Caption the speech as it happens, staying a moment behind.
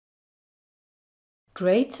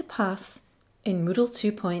Grade to pass in Moodle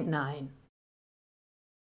 2.9.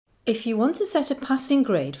 If you want to set a passing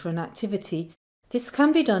grade for an activity, this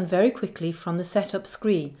can be done very quickly from the setup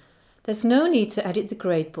screen. There's no need to edit the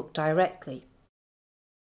gradebook directly.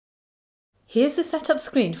 Here's the setup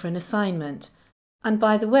screen for an assignment. And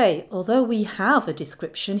by the way, although we have a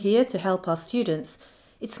description here to help our students,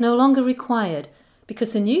 it's no longer required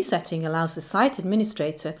because a new setting allows the site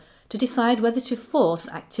administrator to decide whether to force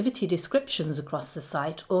activity descriptions across the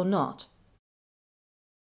site or not.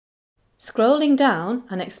 Scrolling down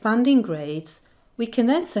and expanding grades, we can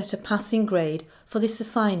then set a passing grade for this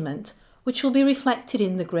assignment, which will be reflected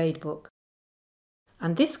in the gradebook.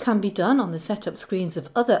 And this can be done on the setup screens of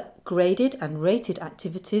other graded and rated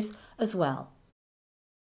activities as well.